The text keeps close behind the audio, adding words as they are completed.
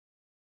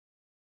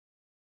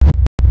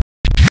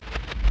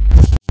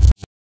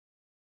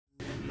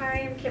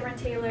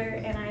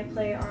Kamrin and I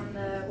play on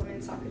the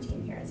women's soccer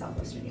team here at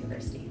Southwestern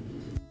University.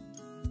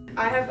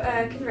 I have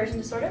a conversion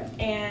disorder,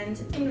 and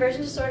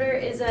conversion disorder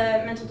is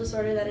a mental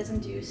disorder that is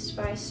induced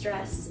by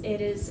stress. It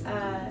is,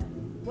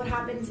 what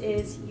happens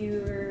is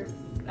your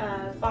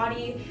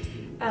body,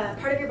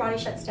 part of your body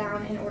shuts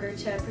down in order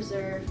to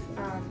preserve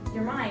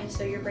your mind,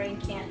 so your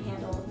brain can't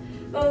handle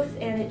both,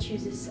 and it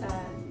chooses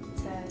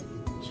to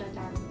shut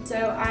down. So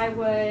I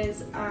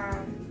was,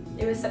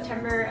 it was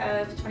September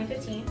of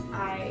 2015,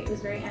 it was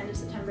very end of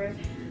September.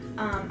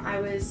 I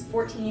was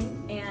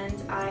 14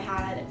 and I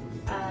had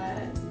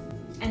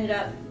ended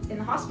up in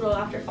the hospital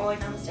after falling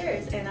down the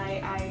stairs, and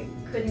I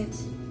couldn't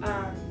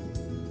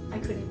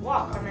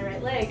walk on my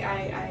right leg.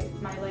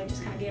 My leg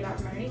just kind of gave out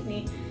from underneath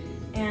me,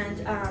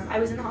 and I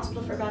was in the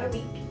hospital for about a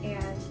week,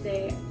 and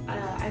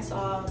I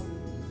saw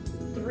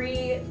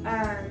 3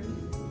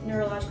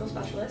 neurological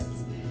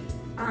specialists,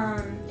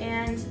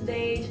 and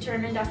they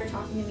determined after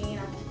talking to me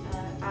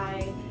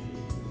I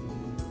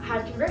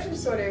had conversion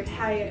disorder.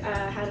 I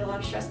had a lot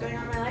of stress going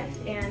on in my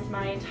life, and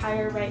my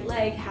entire right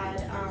leg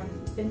had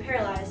been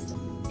paralyzed.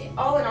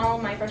 All in all,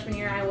 my freshman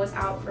year I was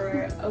out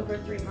for over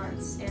 3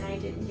 months, and I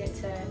didn't get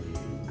to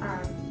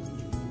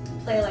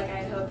play like I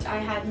had hoped. I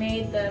had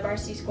made the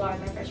varsity squad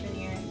my freshman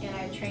year, and I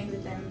had trained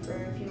with them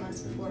for a few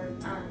months before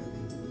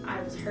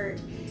I was hurt,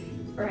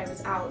 or I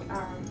was out.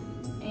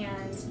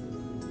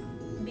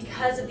 And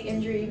because of the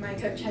injury, my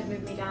coach had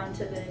moved me down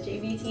to the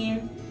JV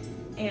team,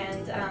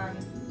 and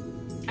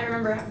I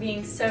remember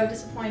being so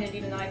disappointed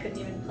even though I couldn't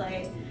even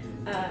play,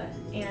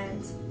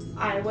 and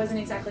I wasn't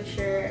exactly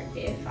sure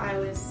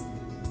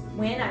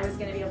when I was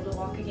going to be able to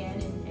walk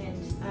again, and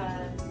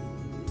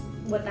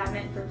what that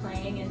meant for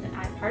playing, and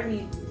part of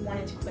me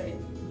wanted to quit,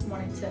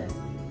 wanted to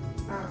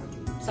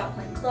stop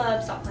playing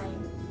club, stop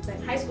playing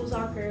high school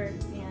soccer,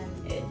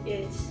 and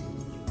it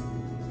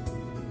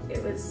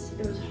was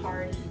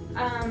hard.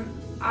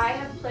 I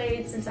have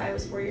played since I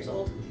was 4 years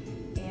old,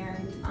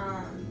 and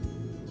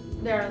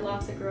there are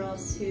lots of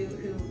girls who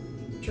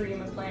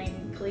dream of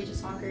playing collegiate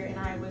soccer, and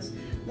I was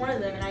one of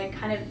them, and I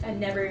kind of had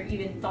never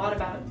even thought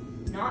about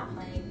not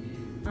playing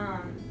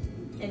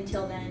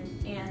until then,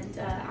 and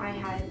I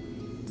had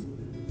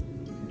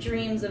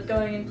dreams of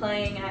going and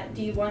playing at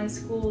D1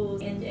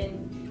 schools,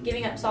 and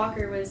giving up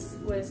soccer was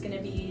going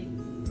to be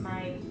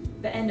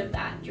the end of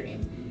that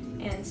dream.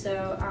 And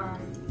so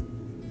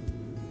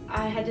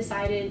I had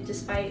decided,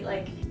 despite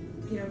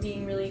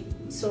being really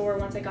sore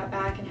once I got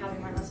back and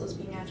having my muscles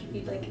being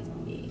atrophied,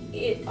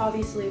 it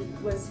obviously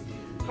was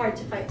hard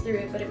to fight through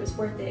it, but it was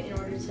worth it in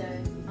order to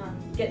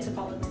get to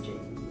follow my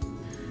dream.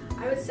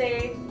 I would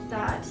say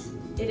that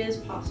it is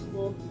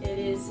possible.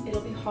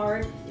 It'll be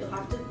hard. You'll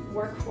have to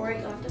work for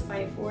it. You'll have to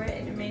fight for it,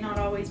 and it may not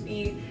always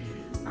be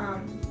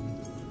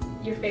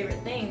your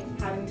favorite thing,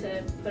 having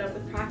to put up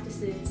with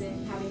practices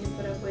and having to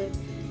put up with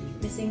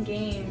missing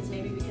games,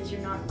 maybe because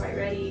you're not quite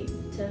ready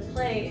to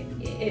play.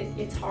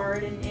 It's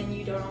hard, and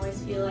you don't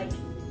always feel like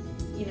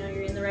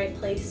you're in the right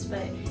place,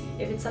 but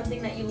if it's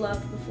something that you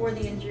loved before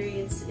the injury,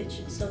 it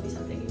should still be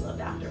something you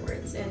loved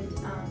afterwards. And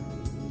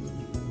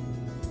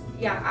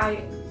yeah,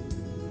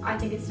 I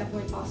think it's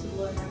definitely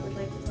possible, and I would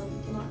like to tell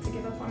people not to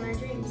give up on their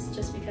dreams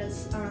just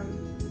because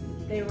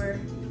they were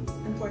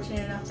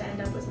unfortunate enough to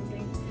end up with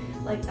something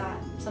like that.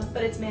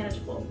 But it's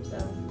manageable, so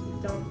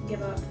don't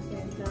give up,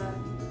 and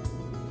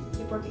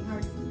keep working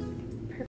hard.